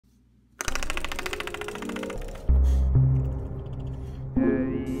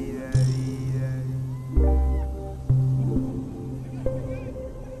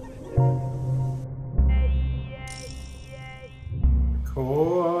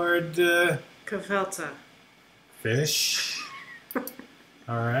word Gefilte. Fish.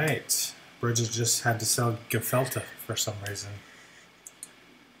 All right. Bridget just had to sell gefilte for some reason.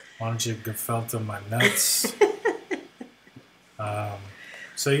 Why don't you gefilte my nuts?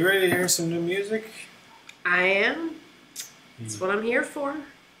 So you ready to hear some new music? I am. That's what I'm here for.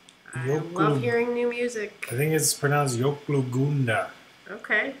 I love hearing new music. I think it's pronounced Yoklug.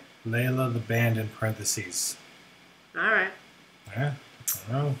 Okay. Leyla The Band in parentheses. All right. Yeah,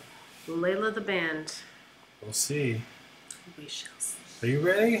 I don't know. Leyla The Band. We'll see. We shall see. Are you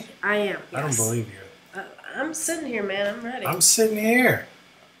ready? I am. Yes. I don't believe you. I'm sitting here, man. I'm ready. I'm sitting here.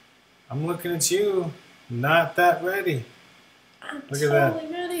 I'm looking at you. Not that ready. I'm Look totally at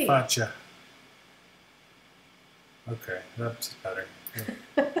that. ready. Facha. Okay, that's better.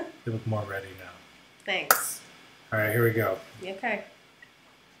 You look more ready now. Thanks. All right, here we go. Okay.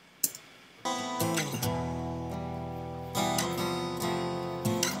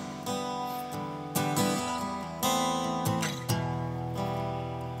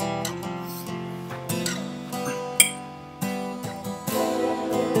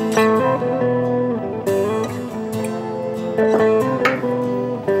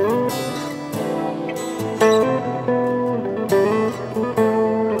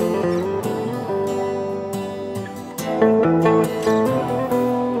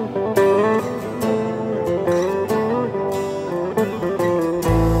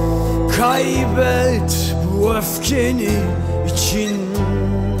 Kaybet bu öfkeni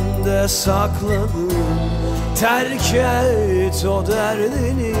içinde sakladın. Terk et o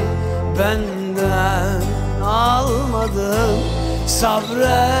derdini benden almadın.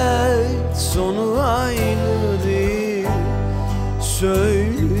 Sabret sonu aynı değil.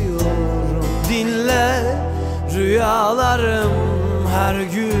 Söylüyorum dinle, rüyalarım her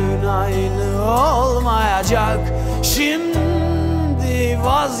gün aynı olmayacak. Şimdi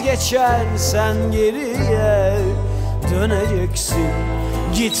vazgeçersen geriye döneceksin.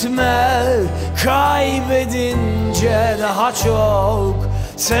 Gitme, kaybedince daha çok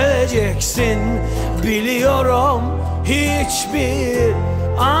seveceksin. Biliyorum hiçbir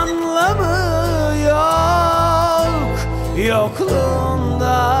anlamı yok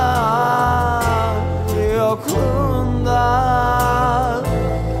yokluğunda, yokluğunda,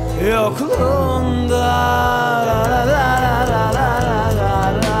 yokluğunda.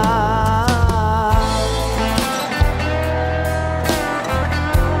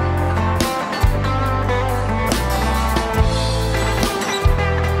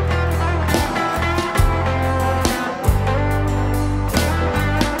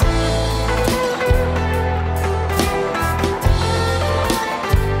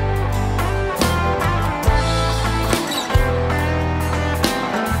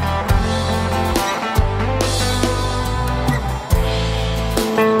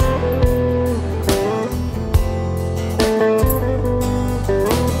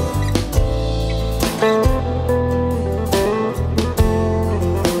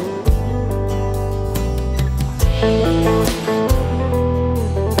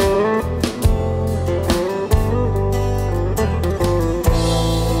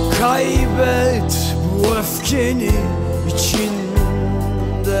 Kaybet bu öfkeni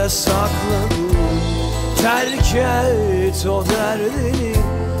içinde sakladın. Terk et o derdini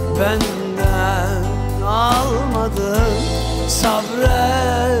benden almadın.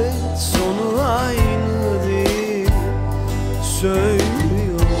 Sabret sonu aynı değil.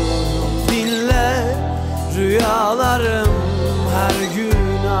 Söylüyorum dinle, rüyalarım her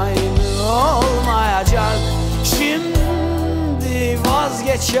gün aynı olmayacak. Şimdi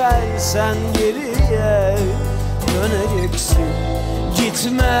vazgeçersen geriye döneceksin.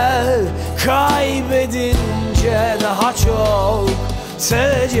 Gitme, kaybedince daha çok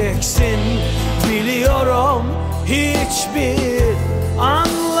seveceksin. Biliyorum hiçbir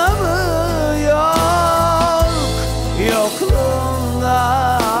anlamı yok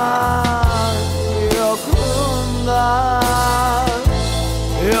yokluğunda, yokluğunda,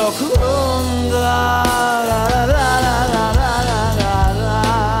 yokluğunda.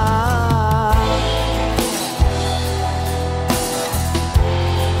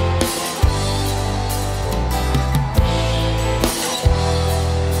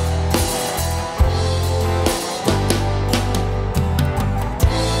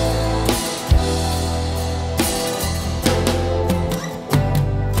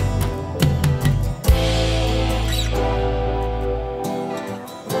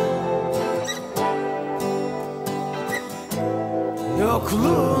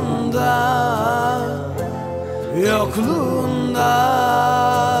 Yokluğunda, yokluğunda,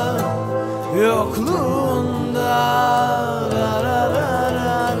 yokluğunda, la la la la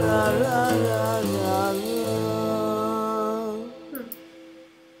la.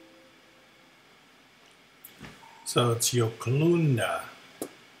 So it's Yoklunda.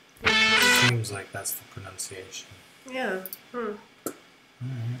 Seems like that's the pronunciation. Yeah. Alright.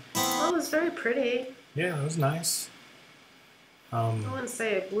 Well, it was very pretty. Yeah, it was nice. I wouldn't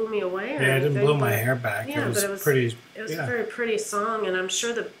say it blew me away or Yeah, it didn't anything, blow my but hair back. yeah, It was but it was pretty. It was Yeah. a very pretty song, and I'm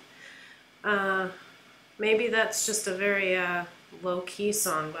sure that maybe that's just a very low-key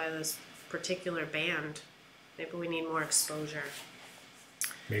song by this particular band. Maybe we need more exposure.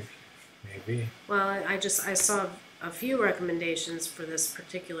 Maybe. Well, I saw a few recommendations for this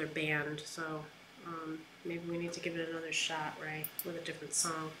particular band, so maybe we need to give it another shot, right, with a different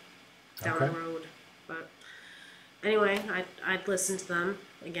song down the road. But anyway, I'd listen to them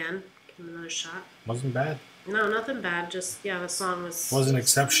again, give them another shot. Wasn't bad. No, nothing bad. Just the song Wasn't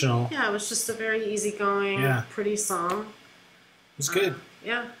exceptional. Yeah, it was just a very easygoing, pretty song. It was good.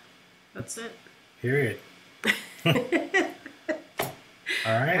 Yeah, that's it. Period.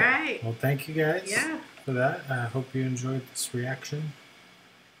 All right. All right. Well, thank you guys for that. I hope you enjoyed this reaction.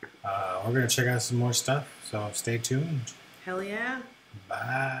 We're going to check out some more stuff, so stay tuned. Hell yeah.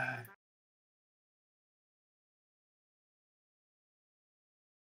 Bye.